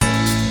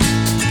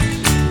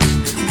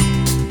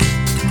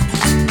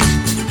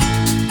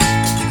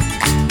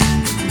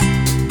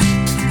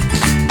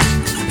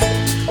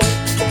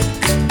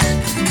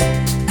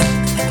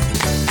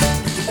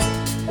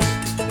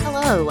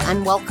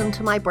welcome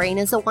to My Brain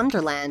is a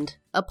Wonderland,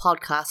 a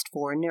podcast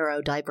for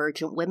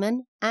neurodivergent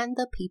women and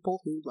the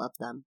people who love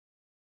them.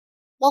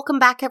 Welcome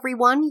back,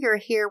 everyone. You're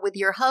here with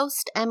your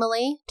host,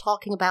 Emily,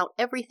 talking about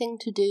everything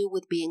to do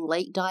with being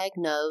late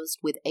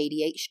diagnosed with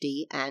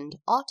ADHD and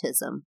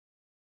autism.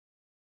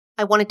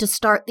 I wanted to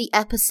start the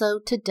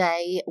episode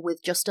today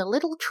with just a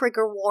little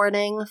trigger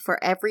warning for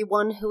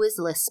everyone who is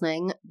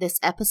listening. This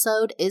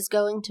episode is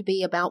going to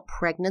be about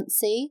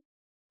pregnancy,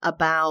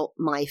 about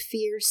my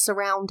fears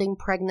surrounding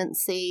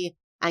pregnancy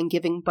and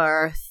giving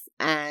birth,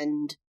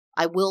 and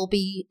I will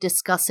be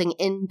discussing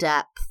in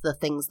depth the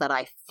things that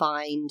I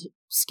find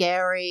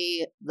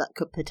scary, that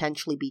could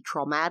potentially be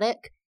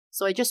traumatic.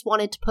 So I just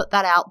wanted to put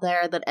that out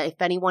there, that if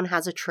anyone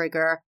has a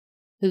trigger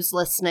who's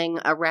listening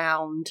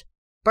around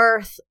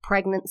birth,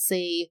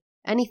 pregnancy,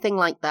 anything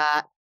like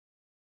that,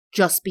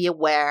 just be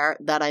aware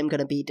that I'm going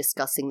to be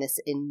discussing this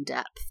in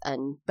depth,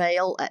 and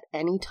bail at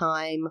any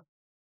time.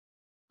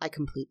 I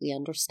completely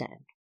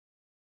understand.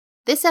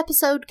 This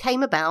episode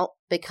came about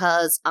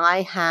because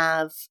I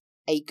have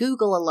a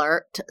Google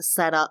alert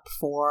set up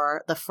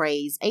for the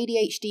phrase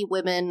ADHD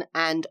women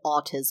and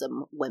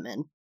autism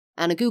women.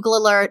 And a Google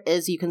alert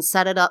is you can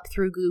set it up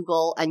through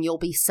Google and you'll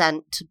be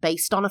sent,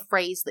 based on a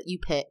phrase that you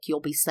pick,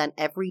 you'll be sent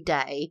every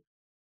day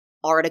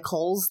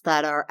articles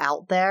that are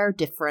out there,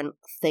 different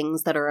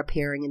things that are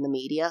appearing in the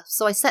media.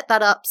 So I set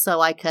that up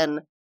so I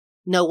can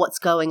know what's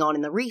going on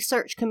in the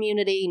research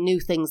community, new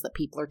things that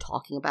people are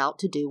talking about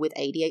to do with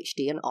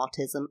ADHD and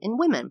autism in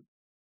women.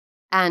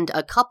 And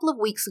a couple of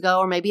weeks ago,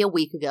 or maybe a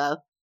week ago,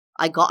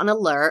 I got an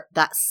alert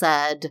that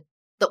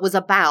was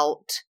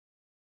about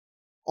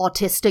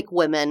autistic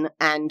women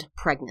and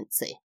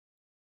pregnancy.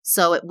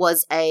 So it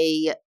was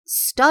a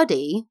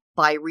study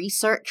by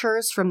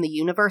researchers from the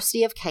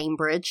University of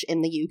Cambridge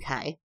in the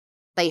UK.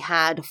 They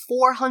had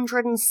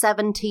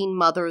 417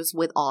 mothers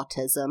with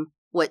autism,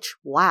 which,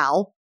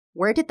 wow,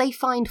 where did they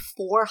find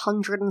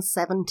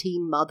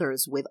 417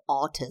 mothers with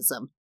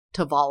autism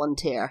to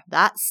volunteer?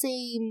 That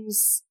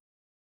seems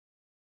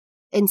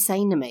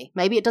insane to me.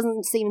 Maybe it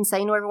doesn't seem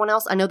insane to everyone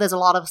else. I know there's a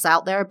lot of us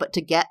out there, but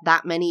to get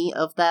that many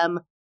of them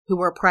who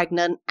were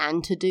pregnant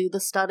and to do the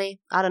study,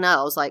 I don't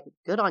know. I was like,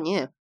 good on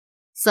you.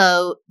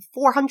 So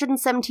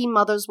 417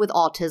 mothers with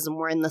autism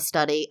were in the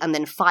study, and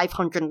then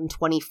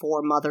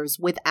 524 mothers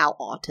without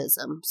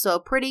autism. So a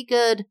pretty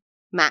good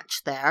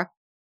match there.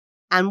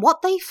 And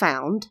what they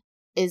found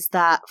is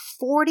that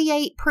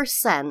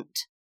 48%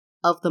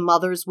 of the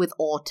mothers with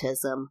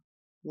autism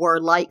were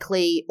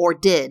likely or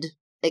did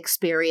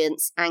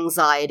experience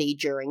anxiety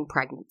during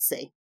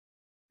pregnancy.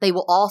 They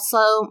were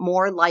also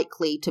more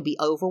likely to be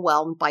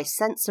overwhelmed by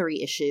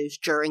sensory issues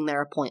during their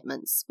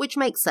appointments, which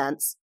makes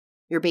sense.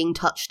 You're being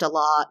touched a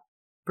lot,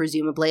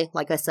 presumably,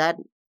 like I said.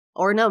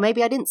 Or no,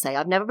 maybe I didn't say.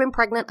 I've never been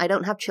pregnant. I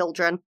don't have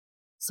children.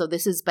 So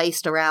this is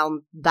based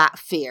around that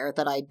fear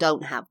that I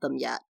don't have them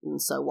yet.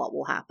 And so what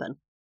will happen?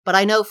 But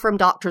I know from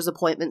doctor's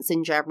appointments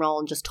in general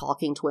and just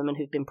talking to women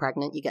who've been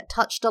pregnant, you get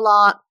touched a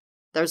lot.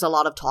 There's a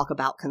lot of talk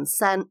about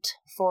consent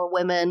for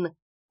women.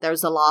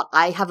 There's a lot.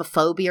 I have a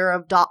phobia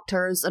of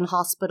doctors and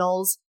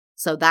hospitals.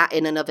 So that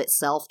in and of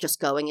itself, just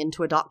going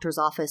into a doctor's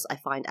office, I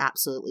find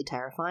absolutely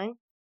terrifying.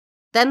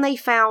 Then they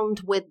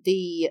found with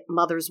the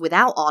mothers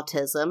without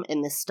autism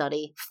in this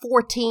study,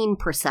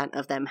 14%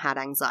 of them had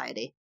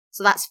anxiety.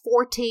 So that's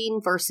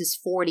 14 versus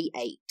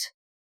 48%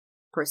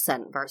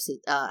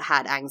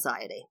 had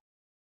anxiety.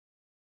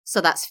 So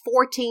that's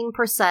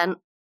 14%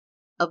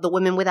 of the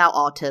women without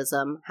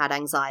autism had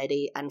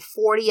anxiety, and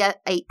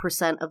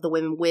 48% of the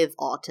women with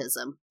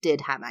autism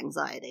did have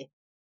anxiety.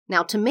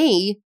 Now, to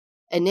me,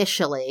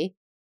 initially,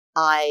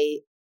 I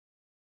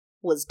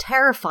was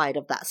terrified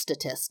of that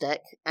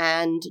statistic,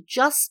 and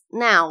just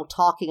now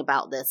talking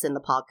about this in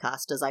the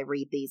podcast as I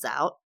read these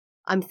out,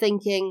 I'm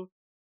thinking,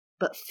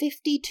 but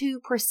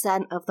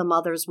 52% of the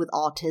mothers with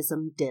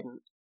autism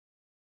didn't.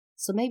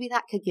 So maybe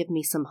that could give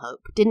me some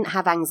hope. Didn't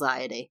have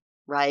anxiety,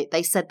 right?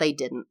 They said they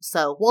didn't.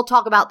 So we'll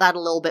talk about that a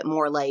little bit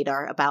more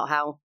later, about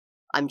how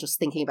I'm just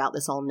thinking about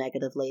this all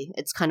negatively.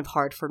 It's kind of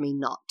hard for me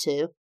not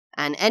to.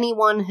 And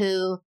anyone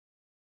who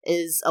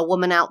is a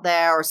woman out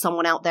there or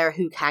someone out there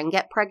who can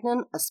get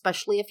pregnant,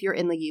 especially if you're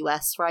in the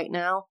US right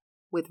now,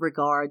 with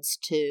regards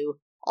to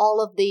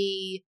all of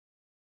the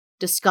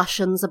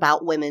discussions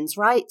about women's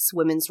rights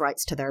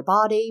to their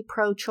body,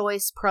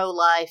 pro-choice,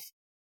 pro-life,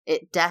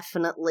 it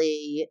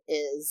definitely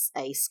is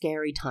a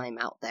scary time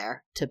out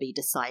there to be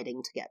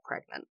deciding to get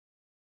pregnant.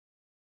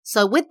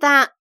 So with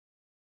that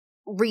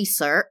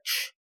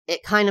research,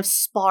 it kind of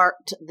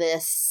sparked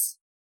this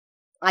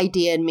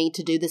idea in me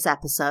to do this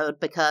episode,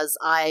 because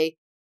I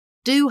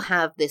do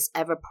have this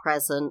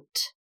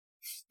ever-present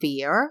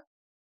fear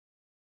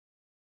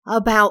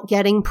about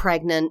getting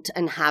pregnant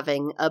and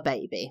having a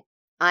baby.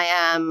 I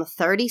am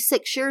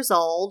 36 years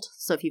old,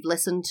 so if you've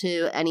listened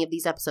to any of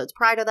these episodes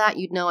prior to that,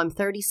 you'd know I'm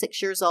 36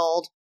 years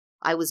old.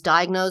 I was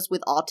diagnosed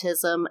with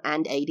autism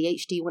and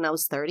ADHD when I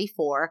was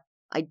 34.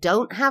 I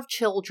don't have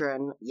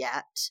children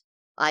yet.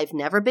 I've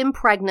never been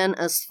pregnant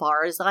as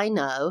far as I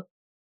know.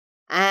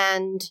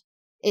 And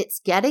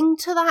it's getting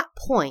to that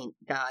point,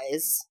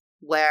 guys,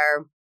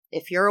 where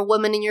if you're a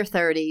woman in your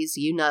 30s,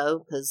 you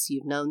know, because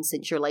you've known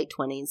since your late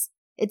 20s,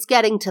 it's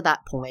getting to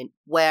that point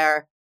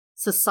where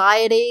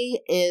society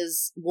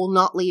will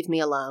not leave me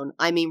alone.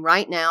 I mean,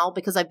 right now,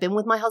 because I've been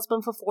with my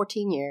husband for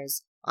 14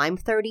 years, I'm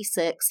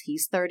 36,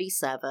 he's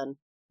 37.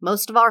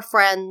 Most of our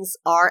friends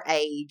our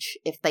age,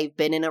 if they've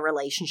been in a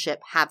relationship,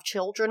 have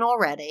children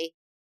already,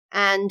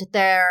 and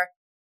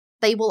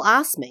they will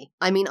ask me.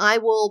 I mean, I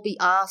will be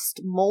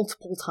asked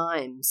multiple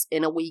times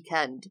in a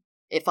weekend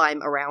if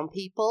I'm around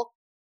people,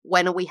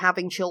 when are we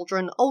having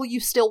children? Oh, you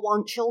still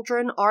want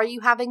children? Are you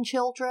having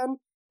children?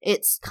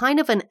 It's kind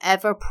of an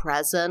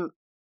ever-present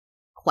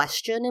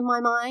question in my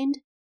mind.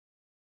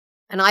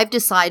 And I've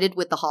decided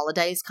with the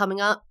holidays coming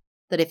up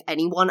that if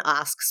anyone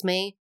asks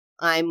me,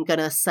 I'm going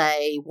to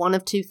say one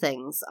of two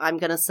things. I'm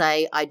going to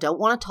say I don't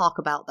want to talk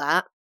about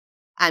that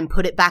and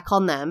put it back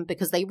on them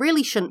because they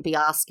really shouldn't be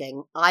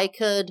asking. I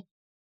could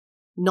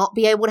not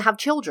be able to have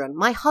children.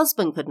 My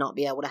husband could not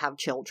be able to have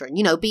children,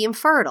 be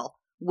infertile.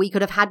 We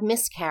could have had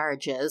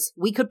miscarriages.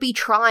 We could be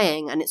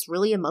trying, and it's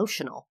really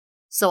emotional.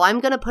 So I'm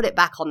going to put it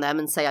back on them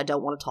and say I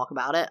don't want to talk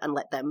about it and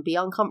let them be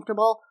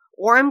uncomfortable.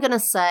 Or I'm going to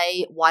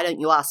say, why don't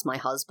you ask my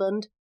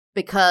husband?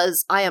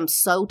 Because I am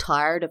so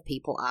tired of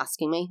people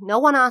asking me. No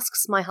one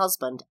asks my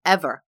husband,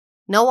 ever.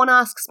 No one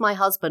asks my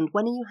husband,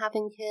 when are you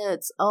having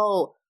kids?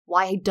 Oh,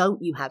 why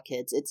don't you have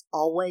kids? It's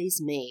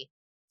always me.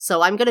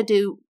 So I'm going to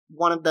do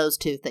one of those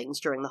two things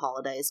during the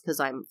holidays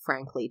because I'm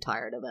frankly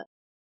tired of it.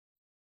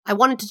 I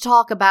wanted to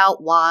talk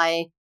about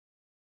why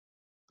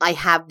I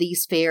have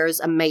these fears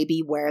and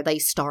maybe where they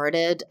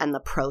started and the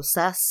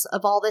process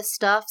of all this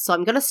stuff. So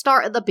I'm going to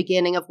start at the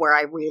beginning of where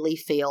I really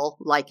feel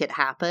like it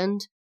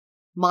happened.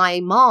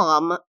 My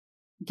mom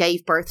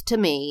gave birth to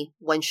me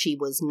when she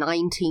was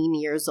 19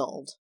 years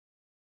old.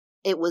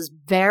 It was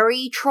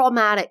very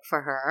traumatic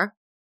for her,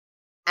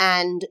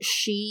 and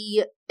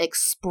she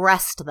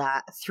expressed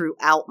that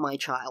throughout my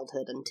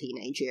childhood and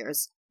teenage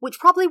years, which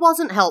probably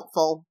wasn't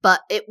helpful, but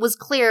it was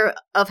clear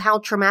of how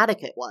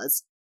traumatic it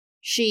was.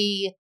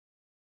 She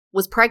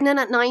was pregnant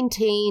at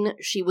 19.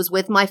 She was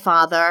with my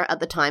father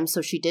at the time,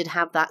 so she did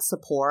have that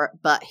support,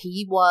 but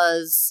he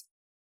was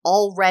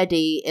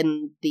already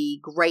in the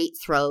great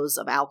throes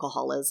of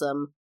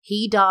alcoholism.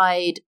 He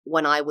died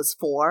when I was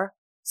 4,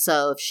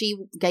 so if she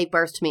gave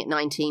birth to me at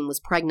 19, was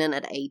pregnant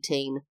at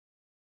 18,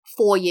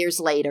 4 years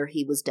later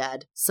he was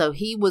dead. So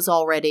he was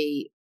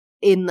already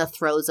in the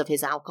throes of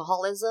his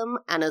alcoholism,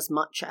 and as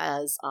much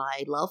as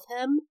I love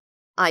him,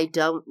 I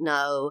don't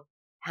know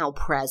how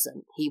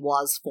present he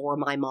was for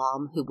my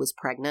mom, who was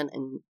pregnant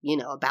and,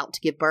 about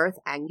to give birth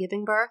and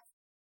giving birth.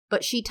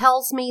 But she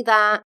tells me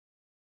that,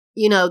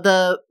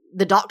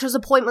 the doctor's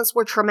appointments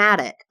were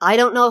traumatic. I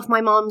don't know if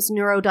my mom's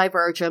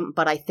neurodivergent,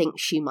 but I think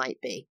she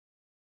might be.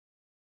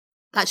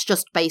 That's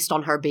just based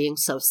on her being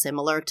so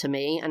similar to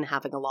me and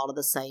having a lot of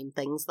the same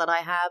things that I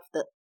have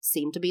that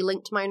seem to be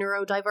linked to my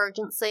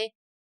neurodivergency.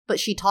 But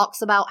she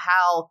talks about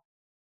how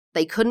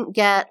they couldn't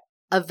get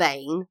a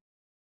vein,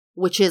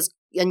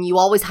 and you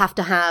always have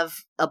to have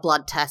a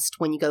blood test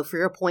when you go for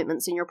your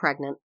appointments and you're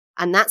pregnant.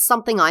 And that's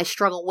something I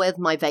struggle with.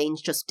 My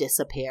veins just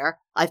disappear.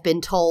 I've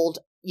been told,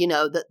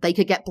 that they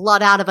could get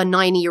blood out of a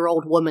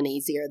 90-year-old woman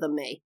easier than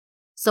me.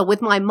 So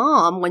with my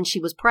mom, when she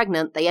was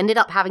pregnant, they ended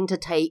up having to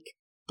take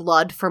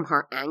blood from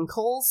her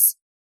ankles,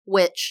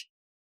 which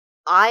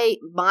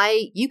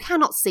you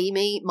cannot see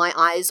me. My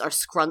eyes are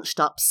scrunched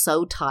up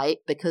so tight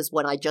because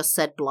when I just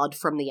said blood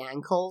from the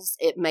ankles,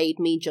 it made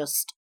me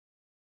just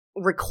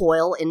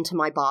recoil into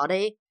my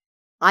body.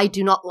 I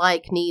do not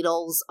like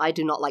needles. I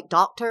do not like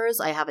doctors.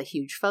 I have a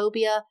huge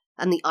phobia.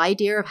 And the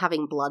idea of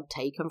having blood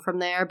taken from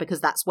there, because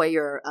that's where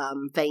your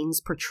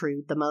veins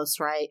protrude the most,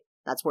 right?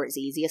 That's where it's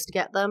easiest to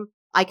get them.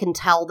 I can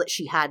tell that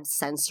she had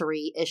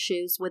sensory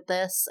issues with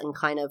this and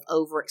kind of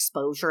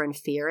overexposure and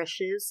fear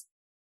issues.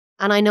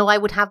 And I know I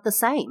would have the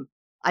same.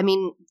 I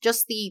mean,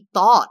 just the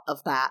thought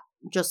of that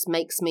just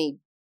makes me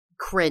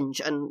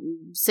cringe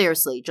and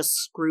seriously just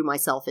screw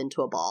myself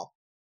into a ball.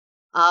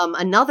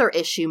 Another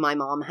issue my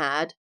mom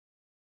had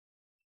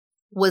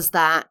was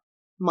that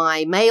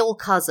my male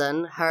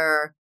cousin,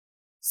 her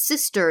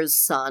sister's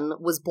son,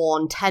 was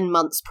born 10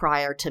 months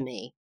prior to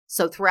me.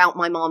 So throughout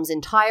my mom's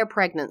entire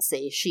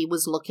pregnancy, she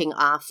was looking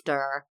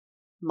after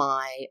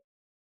my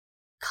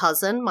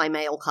cousin, my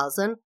male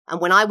cousin.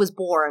 And when I was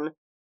born,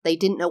 they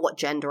didn't know what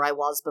gender I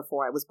was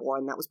before I was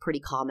born. That was pretty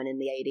common in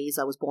the 80s.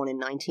 I was born in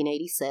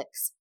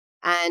 1986.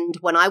 And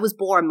when I was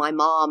born, my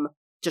mom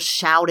just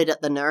shouted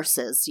at the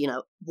nurses,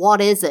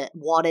 what is it?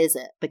 What is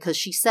it? Because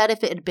she said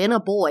if it had been a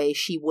boy,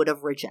 she would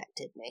have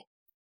rejected me.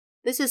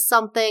 This is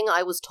something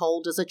I was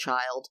told as a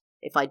child.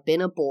 If I'd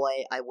been a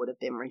boy, I would have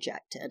been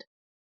rejected.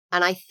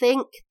 And I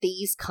think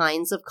these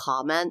kinds of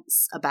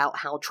comments about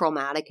how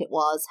traumatic it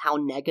was, how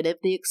negative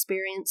the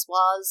experience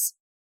was,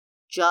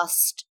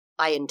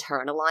 I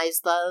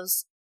internalized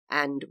those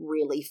and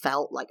really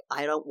felt like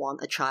I don't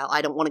want a child.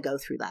 I don't want to go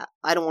through that.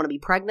 I don't want to be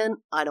pregnant.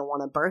 I don't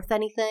want to birth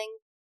anything.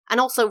 And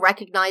also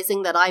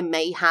recognizing that I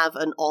may have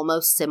an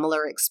almost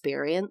similar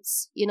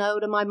experience,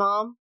 to my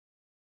mom.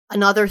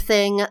 Another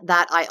thing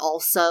that I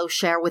also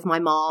share with my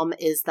mom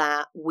is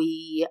that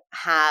we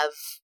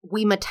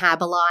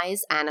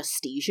metabolize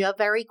anesthesia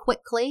very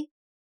quickly.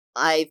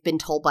 I've been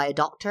told by a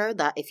doctor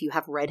that if you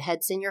have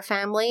redheads in your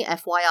family,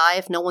 FYI,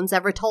 if no one's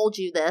ever told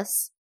you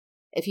this,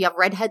 if you have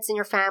redheads in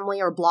your family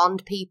or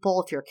blonde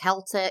people, if you're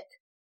Celtic,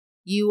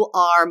 you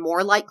are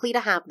more likely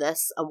to have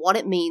this. And what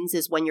it means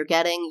is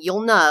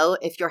you'll know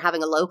if you're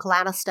having a local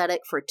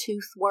anesthetic for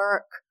tooth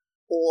work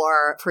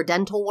or for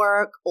dental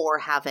work or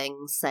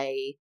having,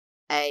 say,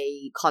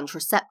 a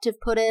contraceptive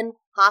put in.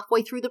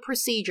 Halfway through the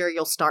procedure,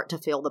 you'll start to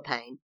feel the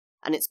pain.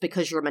 And it's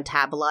because you're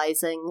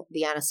metabolizing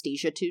the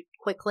anesthesia too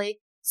quickly.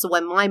 So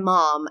when my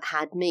mom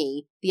had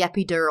me, the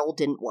epidural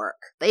didn't work.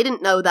 They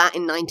didn't know that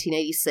in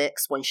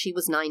 1986. When she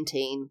was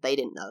 19, they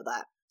didn't know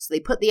that. So they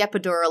put the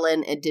epidural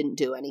in, it didn't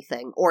do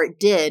anything. Or it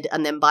did,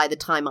 and then by the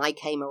time I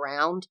came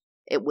around,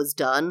 it was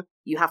done.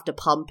 You have to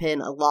pump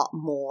in a lot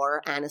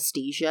more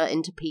anesthesia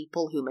into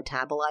people who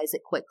metabolize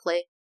it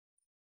quickly.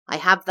 I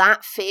have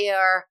that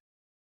fear.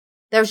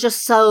 There's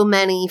just so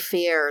many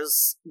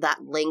fears that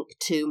link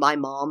to my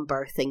mom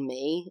birthing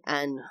me,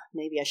 and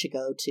maybe I should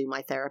go to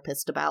my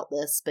therapist about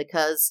this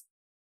because,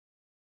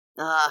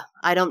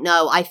 I don't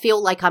know. I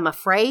feel like I'm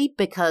afraid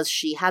because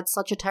she had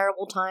such a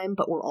terrible time,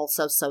 but we're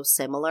also so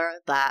similar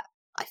that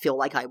I feel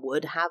like I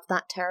would have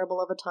that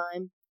terrible of a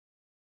time.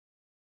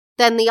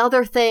 Then the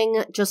other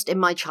thing, just in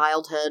my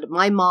childhood,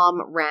 my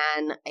mom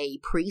ran a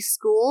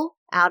preschool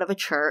out of a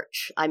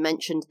church. I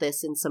mentioned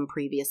this in some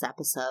previous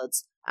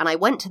episodes. And I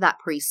went to that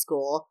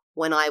preschool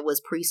when I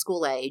was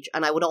preschool age,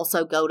 and I would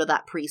also go to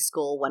that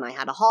preschool when I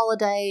had a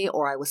holiday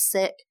or I was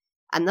sick.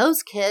 And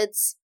those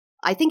kids,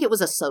 I think it was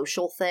a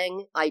social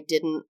thing. I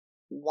didn't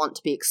want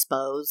to be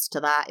exposed to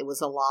that. It was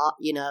a lot,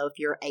 if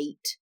you're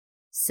 8,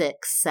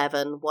 6,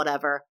 7,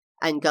 whatever,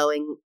 and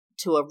going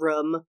to a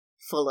room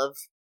full of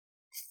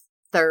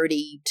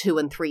 32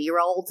 and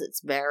 3-year-olds,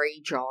 it's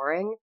very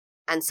jarring.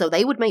 And so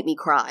they would make me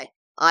cry.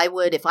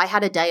 If I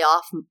had a day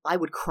off, I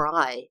would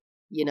cry.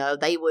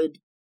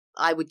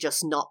 I would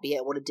just not be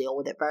able to deal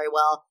with it very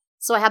well.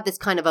 So I had this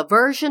kind of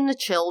aversion to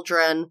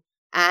children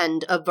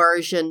and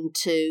aversion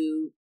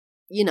to,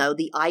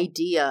 the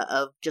idea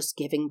of just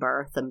giving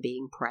birth and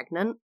being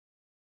pregnant.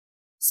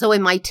 So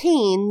in my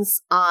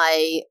teens,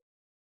 I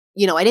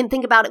didn't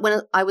think about it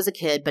when I was a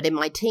kid, but in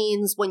my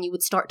teens, when you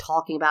would start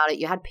talking about it,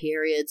 you had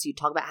periods, you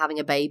talk about having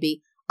a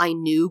baby. I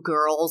knew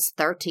girls,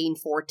 13,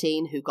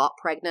 14, who got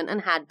pregnant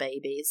and had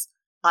babies.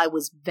 I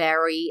was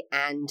very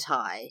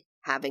anti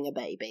having a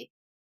baby.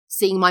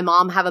 Seeing my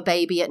mom have a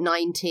baby at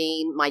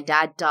 19, my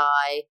dad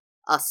die,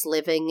 us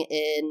living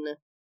in,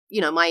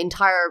 my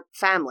entire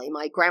family.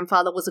 My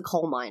grandfather was a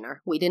coal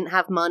miner. We didn't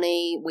have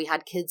money. We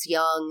had kids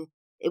young.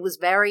 It was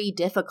very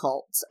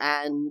difficult,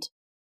 and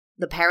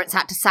the parents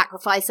had to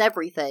sacrifice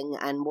everything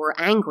and were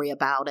angry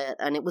about it,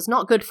 and it was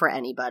not good for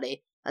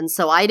anybody. And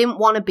so I didn't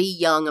want to be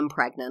young and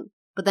pregnant.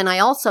 But then I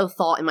also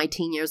thought in my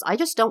teen years, I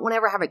just don't want to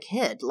ever have a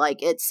kid.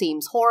 Like, it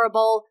seems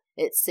horrible.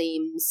 It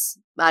seems,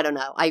 I don't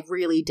know. I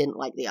really didn't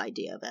like the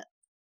idea of it.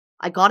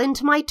 I got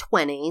into my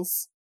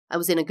 20s. I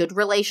was in a good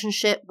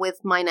relationship with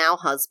my now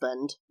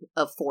husband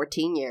of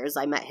 14 years.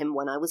 I met him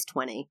when I was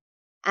 20.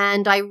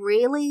 And I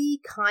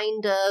really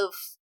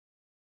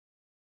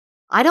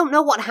I don't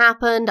know what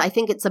happened. I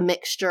think it's a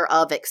mixture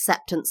of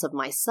acceptance of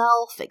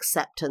myself,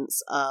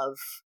 acceptance of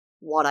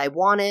what I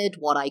wanted,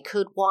 what I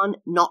could want,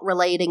 not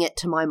relating it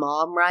to my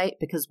mom, right?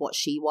 Because what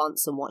she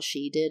wants and what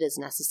she did is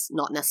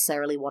not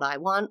necessarily what I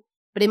want.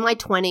 But in my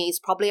 20s,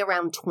 probably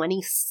around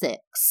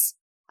 26,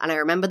 and I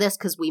remember this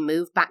because we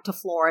moved back to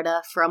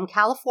Florida from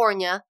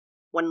California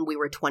when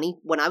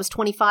I was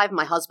 25,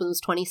 my husband was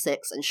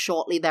 26, and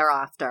shortly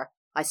thereafter,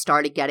 I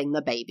started getting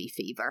the baby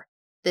fever.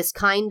 This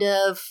kind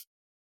of,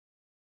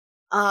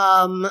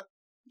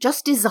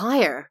 just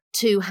desire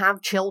to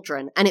have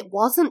children. And it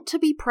wasn't to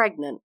be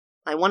pregnant.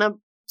 I want to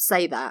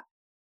say that.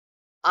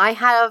 I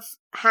have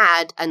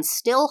had and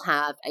still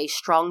have a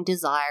strong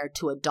desire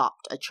to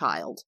adopt a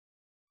child.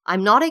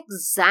 I'm not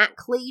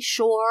exactly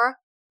sure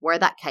where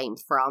that came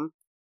from.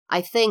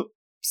 I think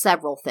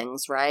several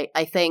things, right?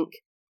 I think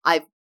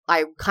I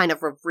kind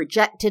of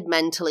rejected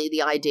mentally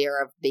the idea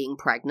of being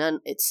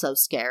pregnant. It's so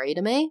scary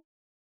to me.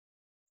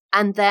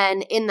 And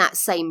then in that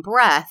same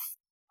breath,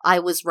 I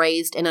was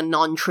raised in a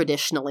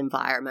non-traditional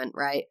environment,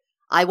 right?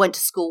 I went to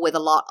school with a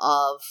lot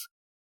of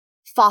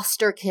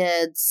foster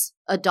kids,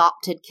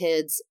 adopted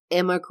kids,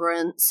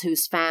 immigrants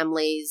whose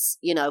families,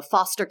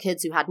 foster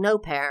kids who had no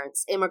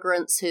parents,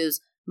 immigrants whose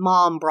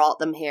mom brought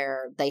them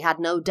here, they had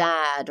no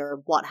dad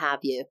or what have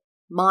you.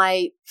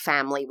 My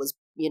family was,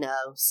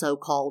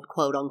 so-called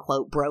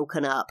quote-unquote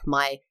broken up.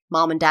 My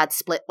mom and dad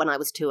split when I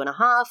was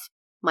 2.5.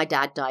 My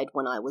dad died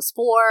when I was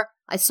 4.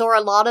 I saw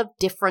a lot of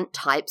different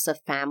types of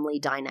family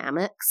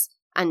dynamics.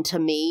 And to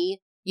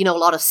me, a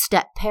lot of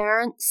step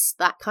parents,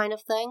 that kind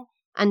of thing.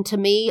 And to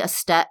me, a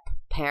step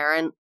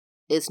parent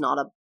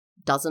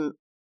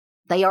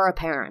they are a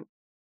parent.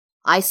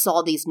 I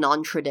saw these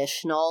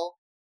non-traditional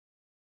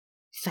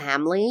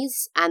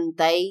families, and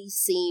they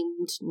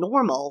seemed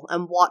normal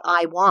and what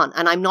I want.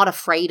 And I'm not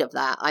afraid of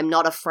that. I'm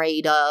not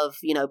afraid of,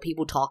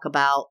 people talk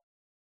about,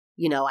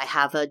 I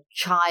have a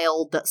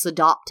child that's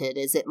adopted.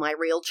 Is it my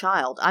real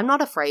child? I'm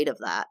not afraid of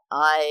that.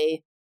 I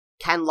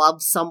can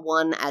love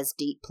someone as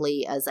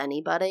deeply as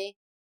anybody,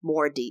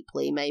 more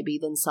deeply maybe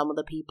than some of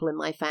the people in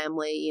my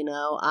family,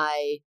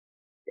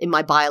 in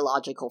my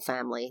biological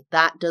family.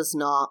 That does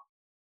not,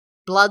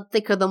 blood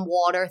thicker than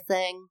water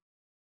thing.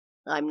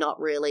 I'm not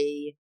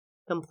really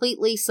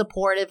completely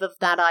supportive of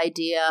that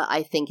idea.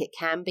 I think it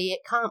can be,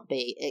 it can't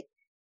be.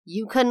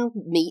 You can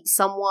meet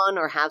someone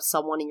or have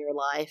someone in your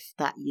life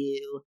that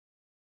you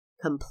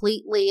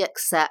completely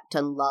accept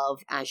and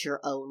love as your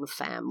own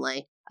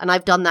family. And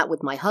I've done that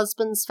with my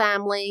husband's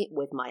family,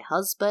 with my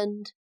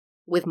husband,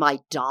 with my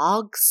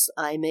dogs.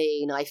 I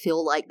mean, I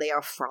feel like they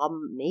are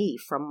from me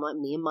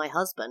and my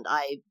husband.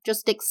 I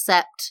just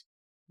accept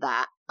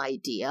that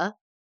idea.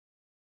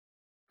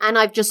 And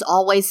I've just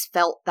always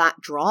felt that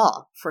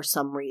draw for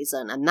some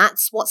reason. And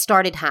that's what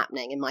started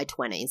happening in my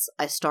 20s.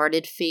 I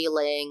started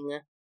feeling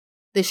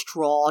this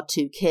draw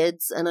to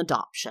kids and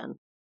adoption.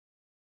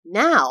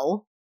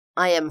 Now,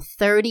 I am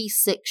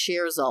 36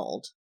 years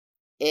old.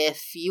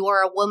 If you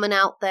are a woman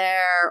out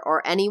there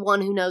or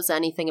anyone who knows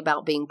anything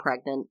about being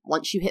pregnant,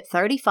 once you hit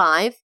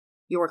 35,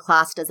 you are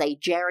classed as a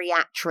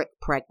geriatric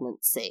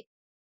pregnancy.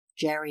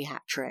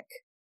 Geriatric.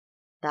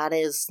 That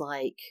is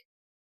like,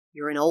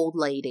 you're an old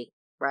lady,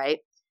 right?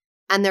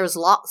 And there's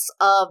lots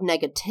of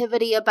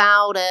negativity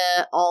about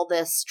it, all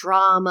this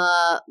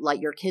drama,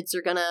 like your kids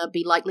are gonna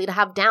be likely to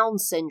have Down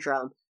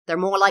syndrome, they're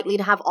more likely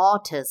to have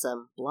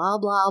autism, blah,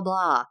 blah,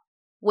 blah.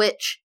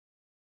 Which,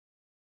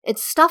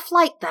 it's stuff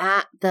like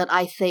that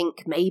I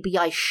think maybe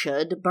I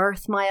should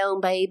birth my own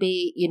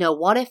baby.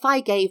 What if I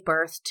gave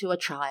birth to a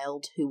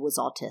child who was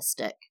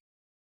autistic?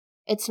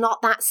 It's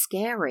not that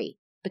scary,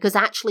 because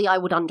actually I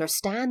would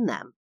understand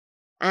them.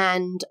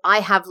 And I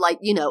have,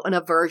 an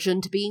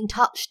aversion to being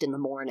touched in the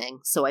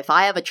morning. So if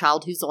I have a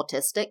child who's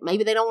autistic,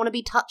 maybe they don't want to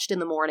be touched in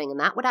the morning, and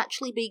that would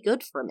actually be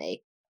good for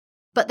me.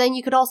 But then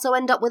you could also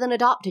end up with an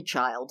adopted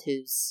child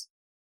who's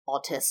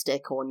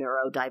autistic or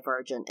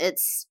neurodivergent.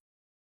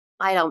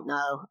 I don't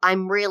know.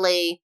 I'm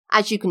really,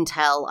 as you can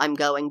tell, I'm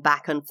going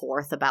back and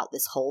forth about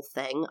this whole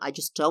thing. I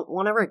just don't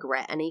want to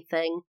regret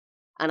anything,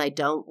 and I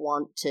don't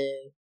want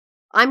to.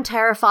 I'm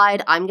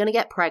terrified I'm going to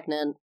get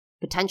pregnant,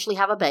 potentially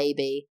have a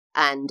baby,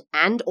 and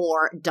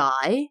or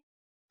die.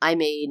 I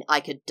mean, I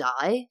could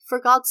die, for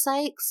God's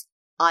sakes.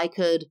 I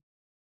could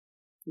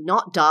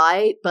not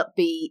die, but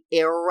be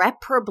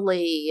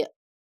irreparably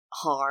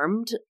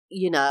harmed,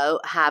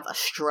 have a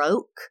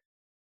stroke.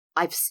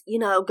 I've,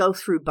 go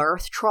through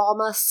birth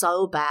trauma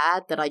so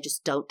bad that I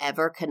just don't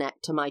ever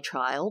connect to my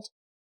child.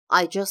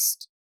 I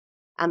just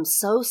am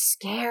so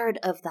scared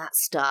of that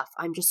stuff.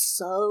 I'm just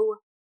so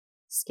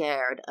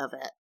scared of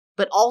it.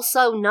 But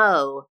also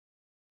know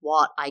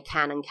what I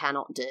can and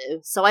cannot do.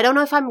 So I don't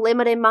know if I'm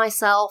limiting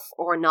myself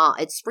or not.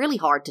 It's really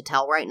hard to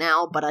tell right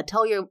now, but I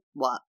tell you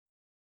what.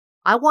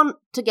 I want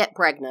to get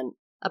pregnant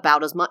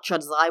about as much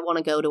as I want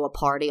to go to a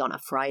party on a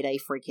Friday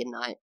freaking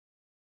night.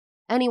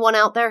 Anyone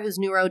out there who's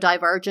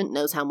neurodivergent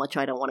knows how much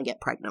I don't want to get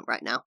pregnant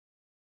right now.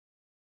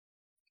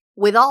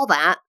 With all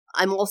that,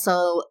 I'm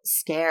also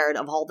scared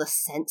of all the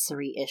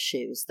sensory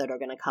issues that are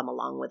going to come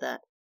along with it.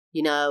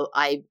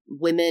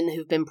 Women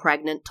who've been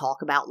pregnant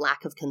talk about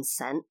lack of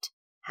consent,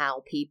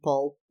 how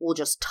people will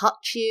just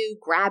touch you,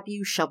 grab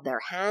you, shove their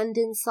hand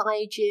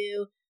inside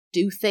you,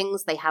 do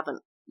things they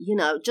haven't,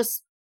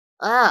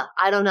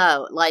 I don't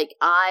know.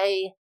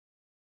 I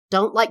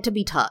don't like to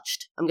be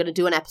touched. I'm going to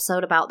do an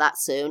episode about that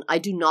soon. I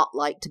do not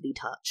like to be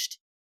touched.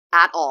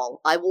 At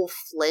all. I will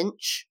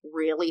flinch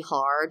really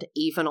hard,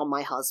 even on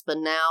my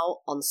husband now,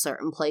 on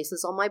certain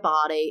places on my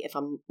body, if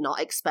I'm not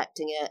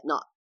expecting it.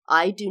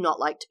 I do not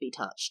like to be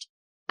touched.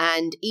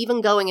 And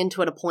even going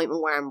into an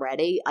appointment where I'm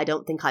ready, I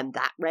don't think I'm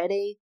that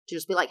ready to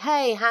just be like,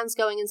 hey, hands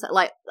going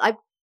inside.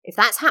 If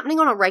that's happening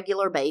on a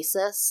regular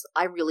basis,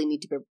 I really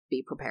need to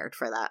be prepared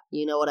for that.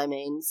 You know what I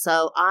mean?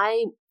 So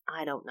I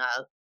don't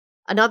know.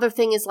 Another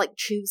thing is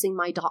choosing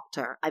my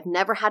doctor. I've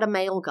never had a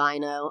male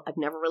gyno. I've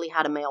never really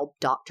had a male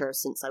doctor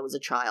since I was a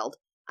child.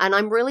 And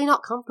I'm really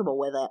not comfortable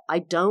with it. I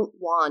don't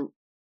want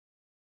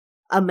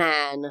a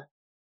man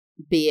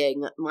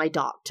being my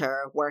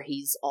doctor where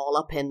he's all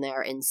up in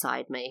there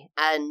inside me.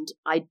 And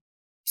I'm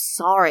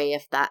sorry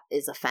if that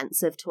is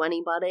offensive to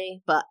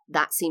anybody, but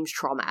that seems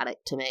traumatic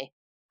to me.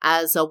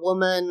 As a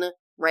woman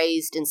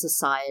raised in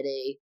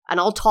society, and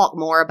I'll talk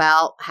more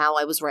about how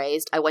I was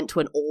raised. I went to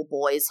an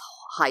all-boys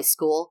high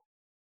school,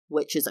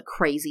 which is a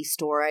crazy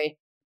story,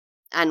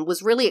 and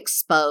was really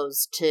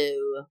exposed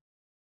to,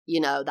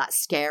 that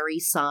scary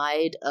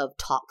side of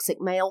toxic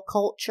male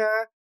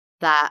culture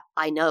that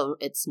I know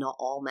it's not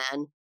all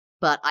men,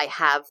 but I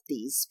have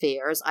these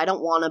fears. I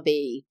don't want to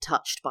be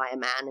touched by a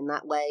man in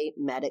that way,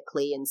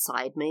 medically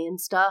inside me and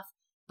stuff,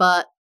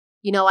 but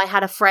I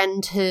had a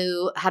friend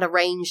who had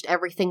arranged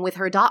everything with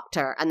her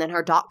doctor, and then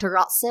her doctor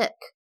got sick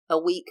a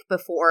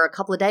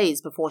couple of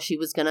days before she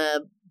was going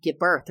to give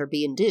birth or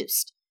be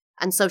induced.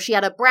 And so she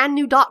had a brand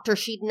new doctor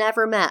she'd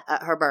never met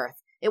at her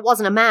birth. It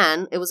wasn't a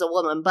man, it was a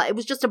woman, but it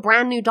was just a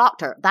brand new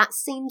doctor. That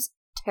seems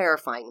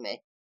terrifying to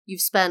me.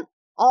 You've spent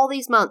all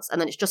these months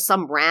and then it's just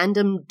some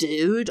random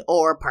dude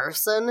or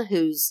person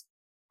who's,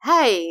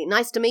 hey,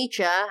 nice to meet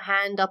you,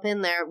 hand up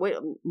in there.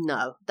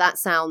 No, that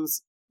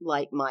sounds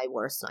like my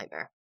worst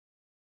nightmare.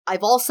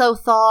 I've also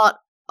thought,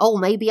 oh,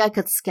 maybe I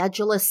could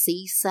schedule a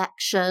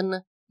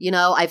C-section.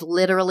 I've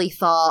literally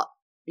thought,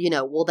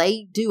 will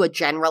they do a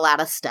general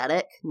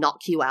anesthetic, knock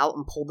you out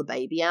and pull the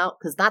baby out?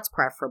 Because that's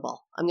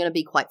preferable. I'm going to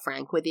be quite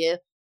frank with you.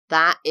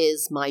 That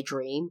is my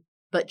dream.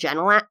 But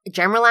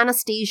general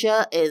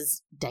anesthesia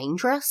is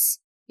dangerous.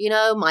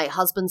 My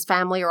husband's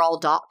family are all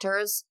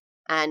doctors.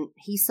 And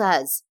he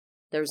says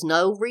there's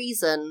no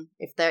reason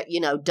if they're,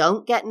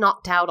 don't get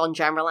knocked out on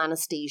general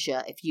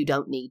anesthesia if you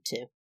don't need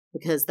to.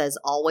 Because there's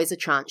always a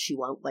chance you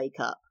won't wake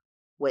up.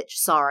 Which,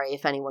 sorry,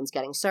 if anyone's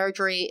getting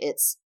surgery,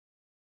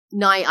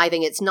 I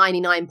think it's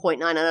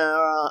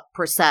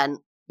 99.9%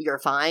 you're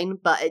fine,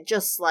 but it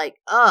just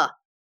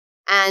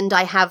and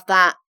I have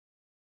that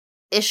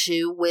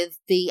issue with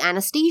the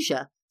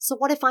anesthesia. So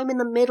what if I'm in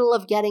the middle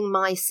of getting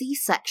my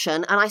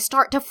C-section and I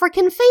start to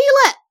freaking feel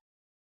it?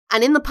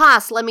 And in the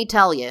past, let me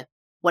tell you,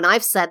 when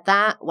I've said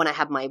that, when I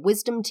had my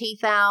wisdom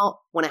teeth out,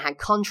 when I had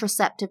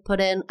contraceptive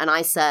put in, and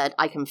I said,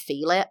 I can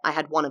feel it, I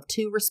had one of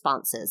two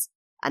responses.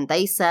 And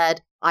they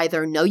said,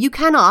 either, no, you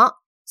cannot,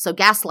 so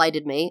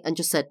gaslighted me and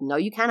just said, no,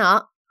 you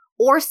cannot,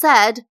 or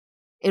said,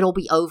 it'll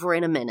be over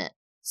in a minute.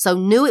 So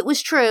knew it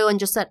was true and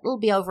just said, it'll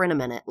be over in a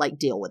minute,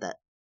 deal with it.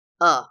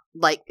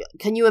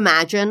 Can you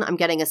imagine I'm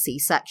getting a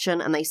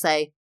C-section and they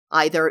say,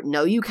 either,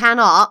 no, you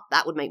cannot,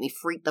 that would make me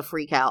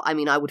freak out. I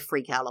mean, I would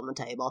freak out on the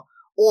table.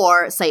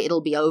 Or say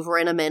it'll be over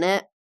in a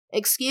minute.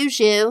 Excuse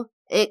you.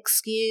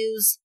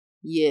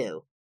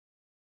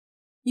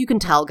 You can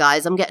tell,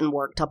 guys, I'm getting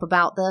worked up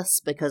about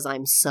this because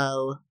I'm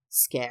so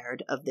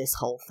scared of this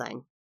whole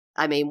thing.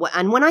 I mean,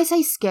 and when I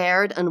say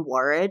scared and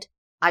worried,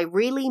 I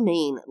really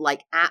mean,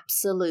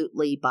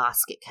 absolutely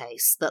basket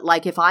case. That,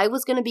 if I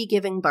was going to be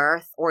giving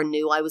birth or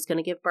knew I was going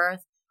to give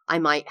birth, I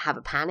might have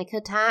a panic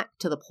attack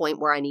to the point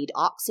where I need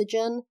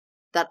oxygen,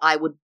 that I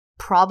would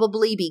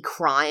probably be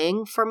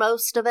crying for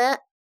most of it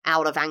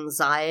out of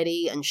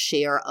anxiety and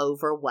sheer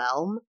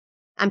overwhelm.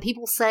 And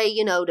people say,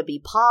 to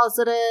be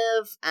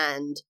positive,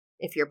 and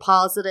if you're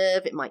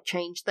positive, it might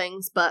change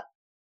things, but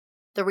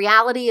the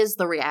reality is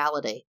the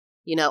reality.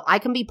 I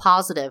can be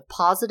positive.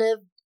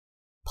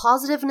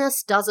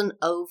 Positiveness doesn't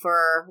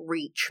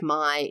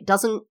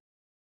doesn't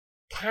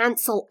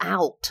cancel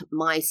out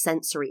my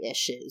sensory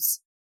issues,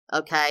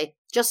 okay?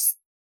 Just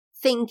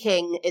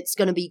thinking it's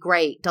going to be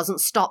great doesn't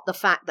stop the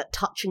fact that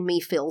touching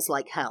me feels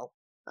like hell,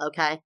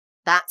 okay?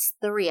 That's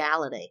the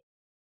reality.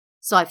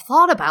 So I've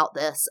thought about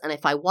this, and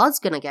if I was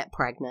going to get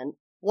pregnant,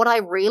 what I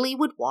really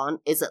would want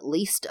is at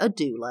least a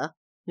doula.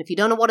 If you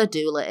don't know what a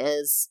doula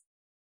is,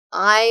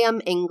 I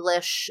am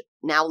English,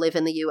 now live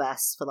in the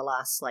US for the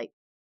last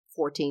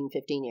 14,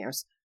 15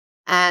 years.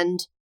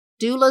 And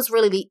doula's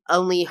really the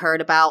only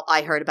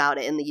I heard about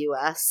it in the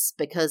US,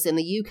 because in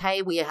the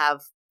UK we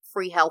have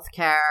free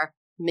healthcare,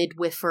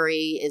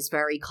 midwifery is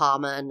very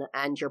common,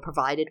 and you're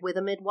provided with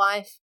a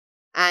midwife.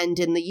 And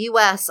in the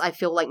US, I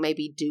feel like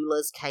maybe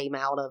doulas came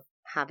out of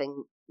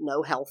having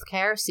no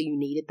healthcare, so you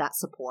needed that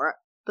support.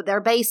 But they're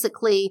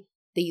basically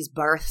these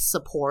birth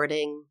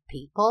supporting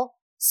people,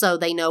 so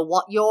they know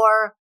what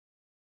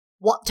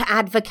to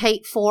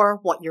advocate for,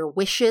 what your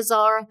wishes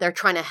are. They're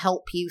trying to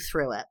help you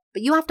through it.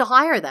 But you have to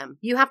hire them.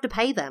 You have to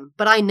pay them.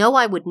 But I know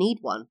I would need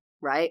one,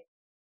 right?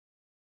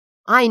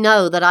 I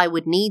know that I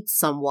would need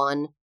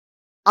someone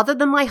other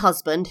than my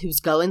husband, who's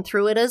going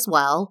through it as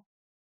well,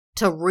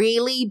 to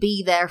really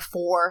be there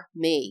for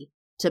me,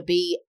 to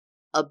be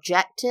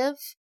objective,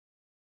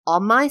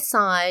 on my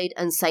side,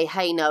 and say,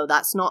 hey, no,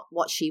 that's not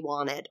what she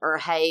wanted. Or,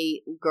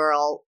 hey,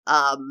 girl,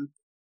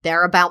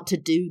 they're about to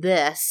do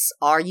this.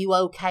 Are you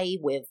okay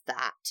with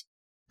that?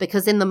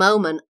 Because in the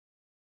moment,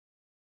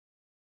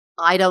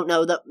 I don't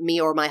know that me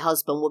or my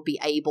husband would be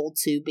able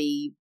to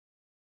be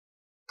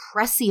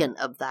prescient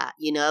of that,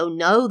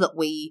 know that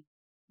we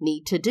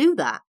need to do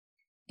that.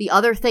 The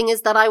other thing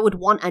is that I would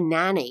want a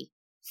nanny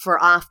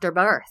for after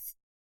birth.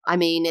 I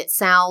mean, it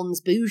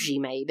sounds bougie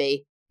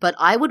maybe, but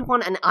I would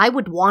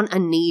want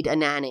and need a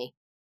nanny.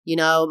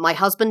 My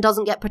husband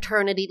doesn't get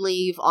paternity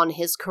leave on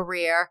his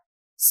career,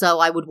 so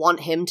I would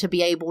want him to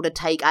be able to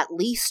take at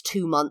least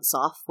 2 months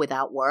off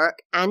without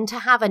work and to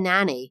have a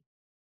nanny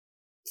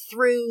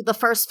through the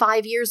first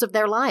 5 years of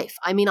their life.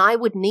 I mean, I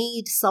would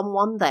need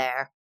someone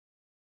there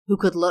who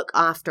could look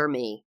after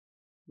me,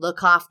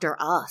 look after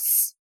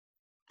us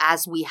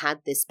as we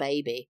had this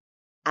baby.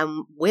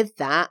 And with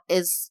that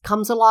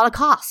comes a lot of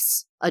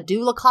costs. A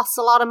doula costs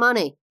a lot of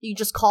money. You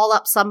just call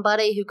up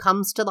somebody who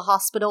comes to the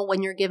hospital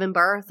when you're giving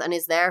birth and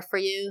is there for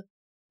you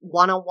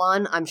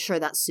one-on-one. I'm sure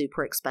that's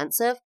super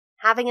expensive.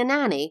 Having a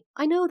nanny,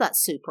 I know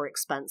that's super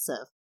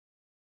expensive.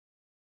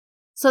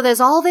 So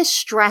there's all this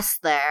stress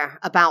there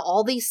about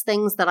all these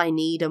things that I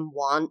need and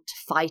want,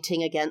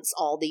 fighting against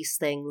all these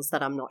things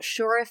that I'm not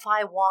sure if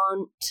I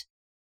want.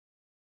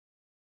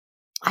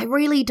 I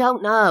really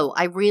don't know.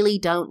 I really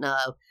don't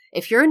know.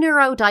 If you're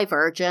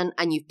neurodivergent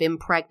and you've been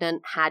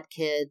pregnant, had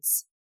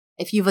kids,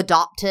 if you've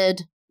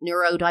adopted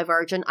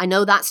neurodivergent, I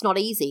know that's not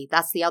easy.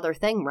 That's the other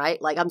thing,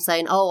 right? Like I'm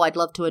saying, oh, I'd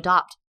love to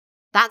adopt.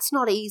 That's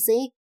not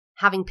easy.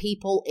 Having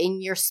people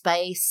in your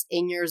space,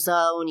 in your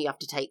zone, you have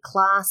to take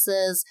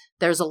classes.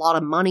 There's a lot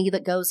of money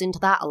that goes into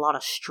that, a lot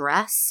of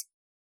stress.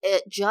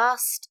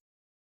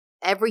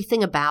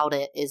 Everything about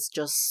it is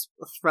just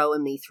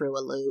throwing me through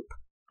a loop.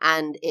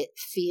 And it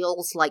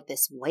feels like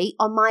this weight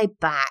on my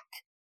back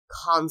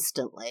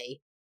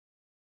constantly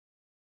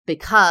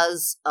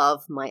because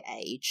of my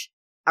age.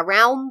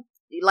 Around,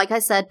 like I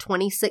said,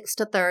 26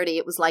 to 30,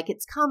 it was like,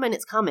 it's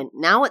coming.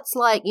 Now it's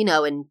like,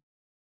 even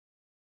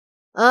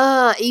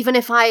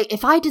if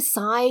I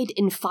decide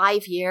in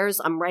 5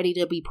 years I'm ready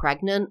to be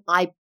pregnant,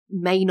 I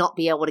may not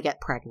be able to get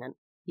pregnant.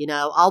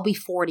 I'll be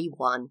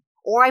 41.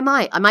 Or I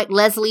might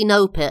Leslie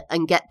Knope it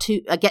and get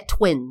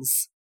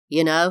twins,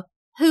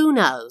 Who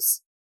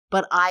knows?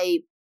 But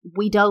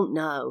we don't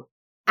know.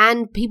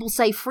 And people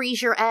say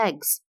freeze your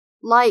eggs.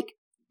 Like,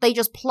 they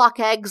just pluck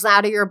eggs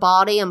out of your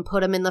body and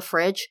put them in the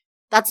fridge.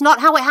 That's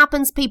not how it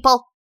happens,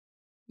 people.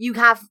 You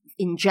have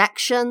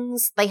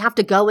injections. They have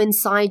to go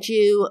inside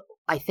you,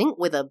 I think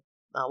with a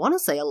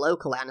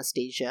local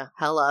anesthesia.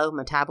 Hello,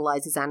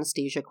 metabolizes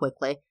anesthesia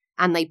quickly.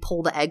 And they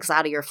pull the eggs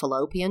out of your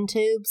fallopian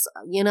tubes.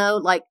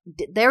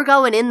 They're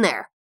going in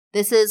there.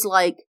 This is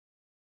like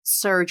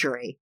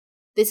surgery.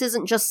 This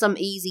isn't just some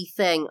easy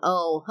thing.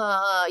 Oh,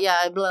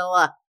 yeah, blah,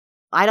 blah.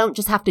 I don't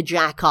just have to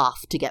jack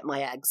off to get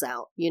my eggs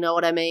out. You know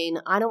what I mean?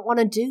 I don't want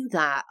to do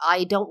that.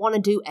 I don't want to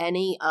do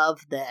any of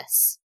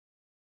this.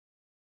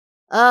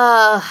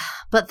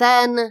 But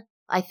then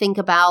I think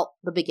about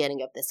the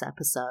beginning of this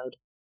episode,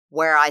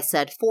 where I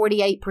said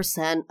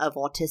 48% of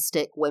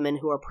autistic women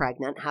who are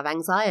pregnant have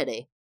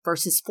anxiety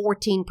versus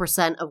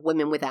 14% of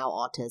women without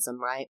autism,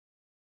 right?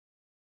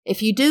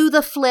 If you do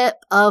the flip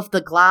of the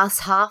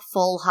glass half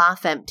full,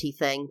 half empty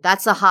thing,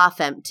 that's a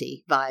half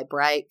empty vibe,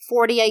 right?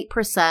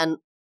 48%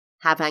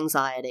 have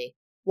anxiety.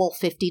 Well,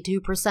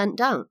 52%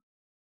 don't.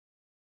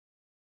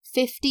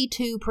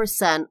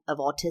 52% of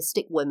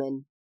autistic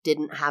women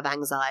didn't have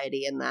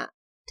anxiety in that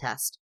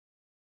test.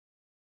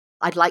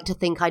 I'd like to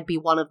think I'd be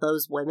one of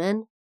those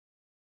women,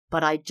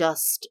 but I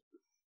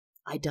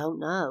don't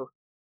know.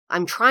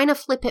 I'm trying to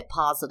flip it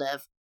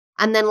positive.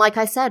 And then, like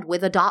I said,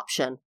 with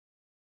adoption,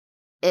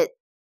 it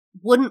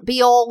wouldn't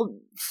be all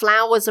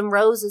flowers and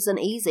roses and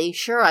easy.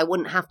 Sure, I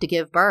wouldn't have to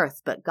give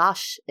birth, but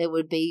gosh, it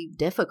would be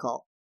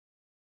difficult.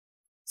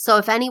 So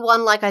if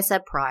anyone, like I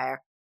said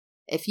prior,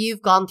 if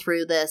you've gone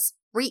through this,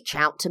 reach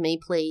out to me,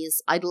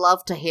 please. I'd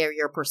love to hear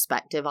your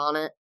perspective on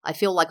it. I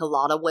feel like a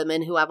lot of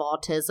women who have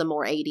autism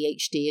or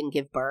ADHD and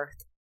give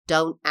birth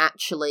didn't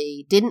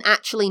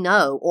actually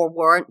know or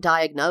weren't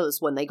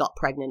diagnosed when they got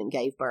pregnant and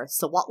gave birth.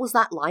 So what was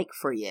that like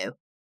for you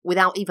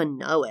without even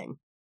knowing?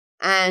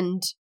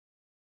 And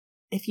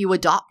if you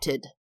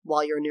adopted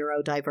while you're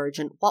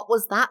neurodivergent, what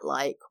was that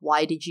like?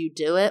 Why did you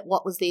do it?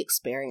 What was the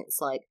experience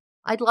like?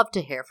 I'd love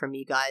to hear from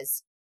you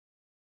guys.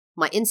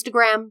 My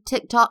Instagram,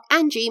 TikTok,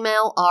 and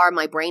Gmail are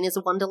My Brain is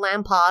a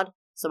Wonderland Pod.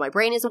 So My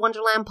Brain is a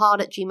Wonderland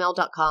Pod at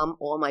gmail.com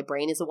or My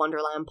Brain is a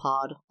Wonderland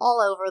Pod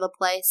all over the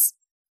place.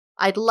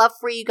 I'd love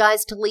for you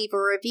guys to leave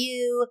a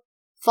review,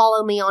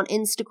 follow me on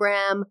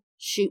Instagram,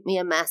 shoot me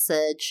a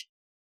message,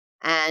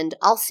 and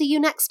I'll see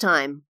you next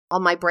time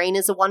on My Brain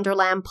is a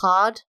Wonderland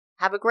Pod.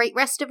 Have a great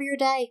rest of your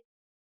day.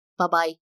 Bye-bye.